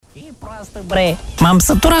E proastă, bre. M-am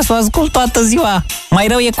săturat să o ascult toată ziua. Mai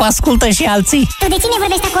rău e cu ascultă și alții. Tu de cine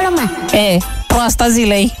vorbești acolo, mă? E, proasta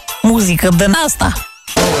zilei. Muzică din asta.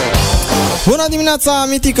 Bună dimineața,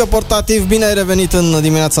 Mitică Portativ. Bine ai revenit în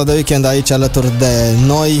dimineața de weekend aici alături de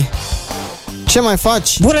noi. Ce mai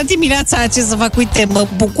faci? Bună dimineața, ce să fac? Uite, mă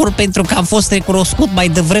bucur pentru că am fost recunoscut mai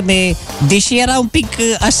devreme, deși era un pic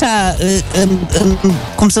așa,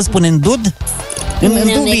 cum să spun, în dud?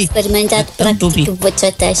 Am experimentat practic vocea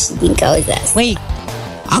ta și din cauza asta. Păi,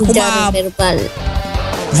 acum,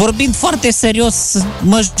 vorbind foarte serios,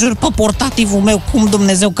 mă jur pe portativul meu, cum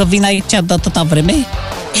Dumnezeu că vin aici de atâta vreme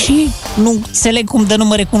și nu înțeleg cum de nu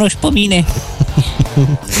mă recunoști pe mine.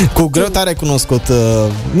 Cu greu te-a recunoscut.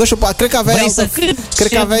 Nu știu, cred că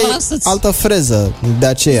aveai altă freză, de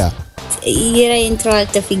aceea. Erai într-o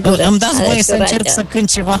altă figură. Îmi dați voie să încerc să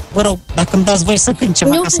cânt ceva? Vă rog, dacă îmi dați voie să cânt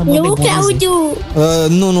ceva, ca să mă Nu, Claudiu!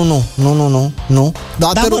 Nu.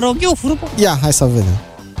 Da, vă rog eu, frumos. Ia, hai să vedem.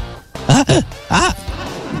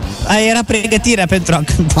 Aia era pregătirea pentru a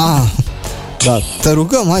cânta. Da, te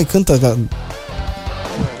rugăm, hai, cântă.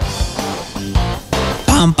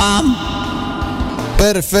 Pam, pam.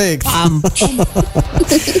 Perfect. Pam.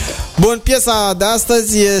 Bun, piesa de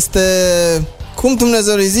astăzi este, cum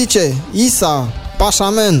Dumnezeu îi zice, Isa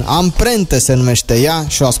Pașamen, Amprente se numește ea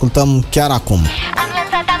și o ascultăm chiar acum. Am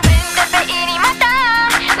lăsat amprente pe inima ta,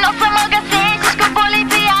 n-o să mă găsești cu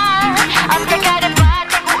poliția. Am plecat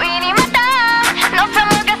departe cu inima ta, n-o să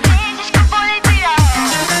mă găsești cu poliția.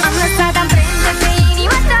 Am lăsat amprente pe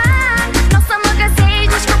inima ta, n-o să mă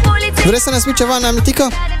găsești cu poliția. Vrei să ne spui ceva, Neamitică?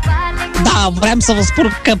 Da, vreau să vă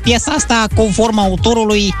spun că piesa asta, conform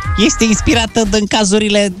autorului, este inspirată din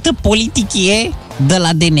cazurile de politichie de la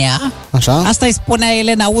DNA. Așa? Asta îi spunea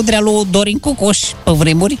Elena Udrea lui Dorin Cocoș pe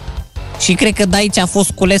vremuri și cred că de aici a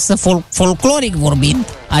fost culesă folcloric vorbind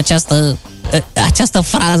această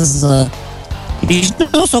frază. Deci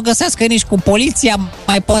nu o să o găsească nici cu poliția,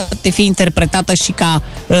 mai poate fi interpretată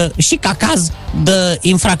și ca caz de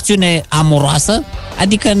infracțiune amoroasă,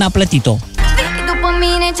 adică n-a plătit-o. După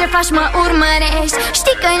mine ce faci, mă urmărești,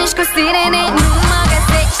 știi că nici cu sirene nu mă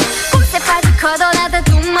găsești. Cum se face că deodată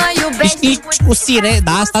tu mă iubești? Nici cu sire,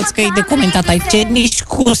 da, stați că e de comentat aici, nici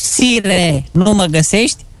cu sire nu mă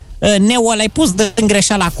găsești. Neo l-ai pus de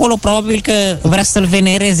greșeală acolo, probabil că vrea să-l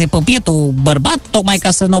venereze pe bietul bărbat, tocmai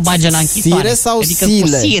ca să nu o bage la închisoare. Sire sau adică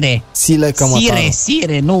sile? Cu sire. Sile Cămătaru.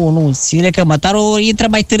 Sire, nu, Sire Cămătaru intră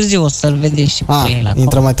mai târziu, o să-l vedeți și pe el acolo.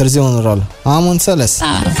 Intră mai târziu în rol. Am înțeles.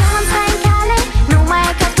 Da.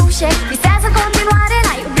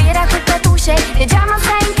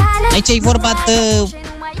 Aici e vorba de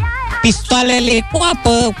pistoalele cu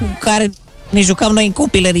apă cu care ne jucam noi în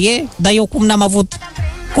copilărie, dar eu cum n-am avut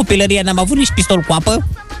copilărie, n-am avut nici pistol cu apă.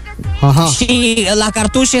 Aha. Și la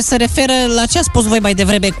cartușe se referă la ce a spus voi mai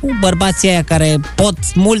devreme cu bărbații aia care pot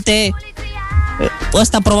multe.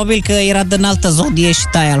 Ăsta probabil că era din altă zodie și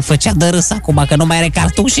aia îl făcea de râs acum că nu mai are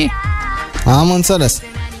cartușe. Am înțeles.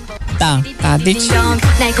 Da, deci...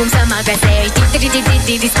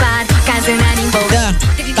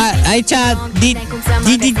 Da, aici...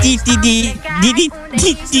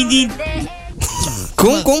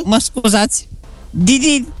 Cum? Mă scuzați.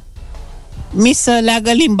 Didi... Mi să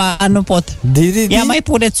leagă limba, nu pot. Ia mai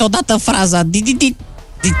puneți odată fraza. Didi.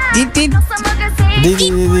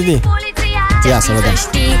 Ia să vedem.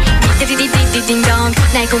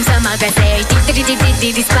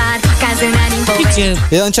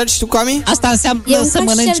 Încerci tu, Cami? Asta înseamnă să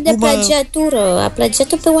mănânci de plagiatură. A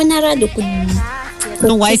plagiat-o pe Oana Radu cu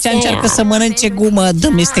nu, aici încearcă să mănânce gumă de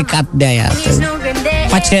mestecat de aia.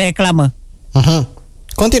 Face reclamă.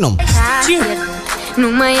 Continuăm. Nu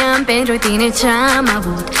mai am pentru tine ce-am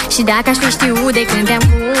avut. Și dacă aș fi știut de când te-am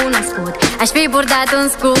cunoscut, aș fi purtat un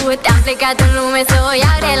scut. Am plecat în lume să o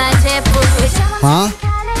iau de la început.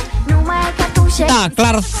 Da,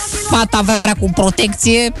 clar, fata vrea cu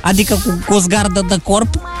protecție, adică cu gardă de corp.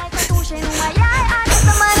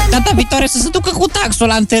 Data viitoare să se ducă cu taxul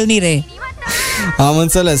la întâlnire. Am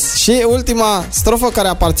înțeles. Și ultima strofă care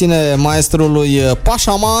aparține maestrului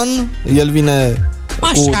Pașaman. El vine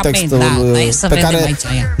cu textul pe care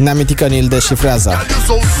Neamitică ni-l deșifrează.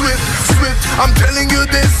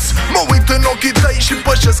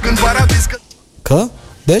 Că?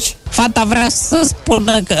 Deci? Fata vrea să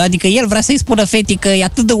spună, adică el vrea să-i spună fetii că e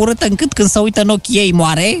atât de urâtă încât când se uită în ochii ei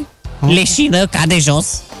moare, leșină, cade jos.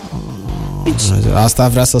 Deci, asta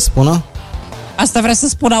vrea să spună? Asta vrea să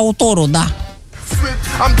spună autorul, da.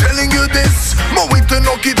 I'm telling you this. Mă uit în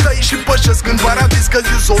ochii tăi și pășesc în paradis, că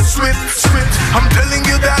you so sweet. I'm telling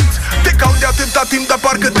you that. Te caut de atâta timp, dar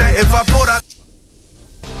parcă te-ai evaporat.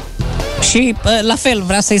 Și la fel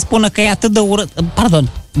vrea să-i spună că e atât de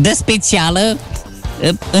de specială,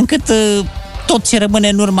 încât tot ce rămâne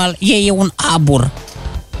în urmă ei e un abur.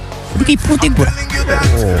 Că-i pute gura.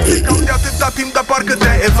 De atâta timp, dar parcă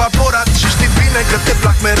te-ai evaporat. Și știi bine că te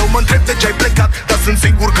plac mereu, mă întreb de ce-ai plecat. Dar sunt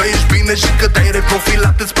sigur că ești bine și că te-ai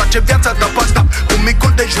reprofilat. Îți place viața ta pasta, cu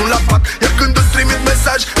micul dejun la pat. Iar când îți trimit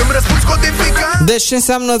mesaj, îmi răspunzi codificat. Deci ce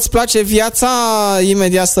înseamnă îți place viața?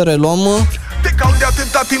 Imediat să reluăm. Te caut de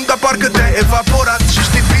atâta timp, dar parcă te-ai evaporat. Și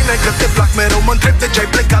știi bine că te plac mereu, mă întreb de ce-ai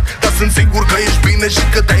plecat. Dar sunt sigur că ești bine și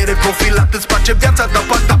că te-ai reprofilat. Îți place viața ta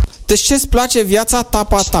pasta. Deci ce-ți place viața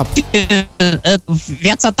tapa-tap?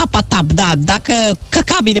 Viața tapa-tap, da. Dacă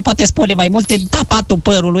Căcabine poate spune mai multe, tapatul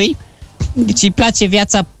părului. Deci îi place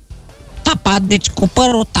viața tapat, deci cu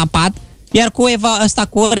părul tapat. Iar cu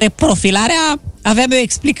cu reprofilarea aveam o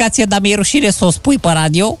explicație, dar mi-e rușine să o spui pe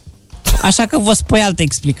radio. Așa că vă spui altă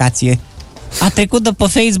explicație. A trecut de pe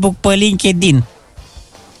Facebook pe LinkedIn.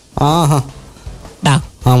 Aha. Da.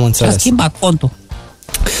 Am înțeles. A schimbat contul.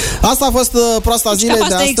 Asta a fost proasta zilei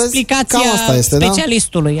de astăzi. Explicația asta este,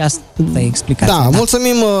 specialistului. Da? Asta e explicația. Da,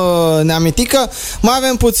 mulțumim, Neamitică. Mai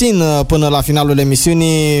avem puțin până la finalul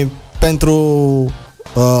emisiunii pentru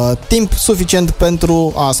timp suficient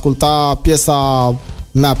pentru a asculta piesa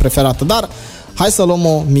mea preferată. Dar hai să luăm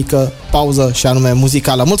o mică pauză și anume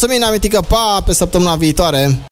muzicală. Mulțumim, Neamitică, pa, pe săptămâna viitoare.